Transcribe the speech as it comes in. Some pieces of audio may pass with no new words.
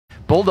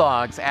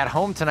Bulldogs at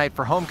home tonight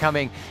for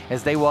homecoming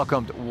as they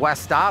welcomed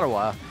West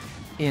Ottawa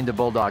into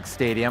Bulldog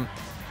Stadium.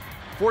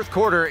 Fourth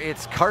quarter,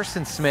 it's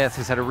Carson Smith,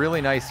 who's had a really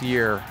nice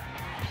year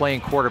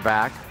playing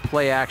quarterback.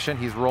 Play action,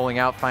 he's rolling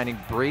out, finding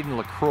Braden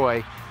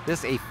LaCroix.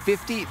 This a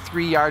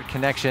 53-yard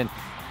connection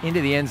into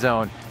the end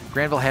zone.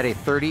 Grandville had a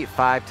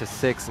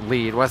 35-6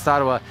 lead. West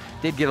Ottawa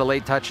did get a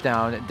late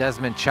touchdown.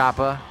 Desmond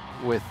Chapa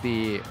with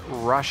the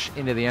rush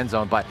into the end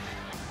zone, but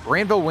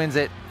Grandville wins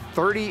it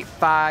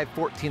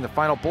 35-14. The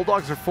final.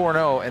 Bulldogs are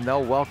 4-0, and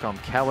they'll welcome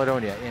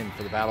Caledonia in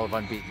for the Battle of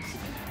Unbeatens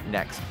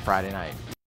next Friday night.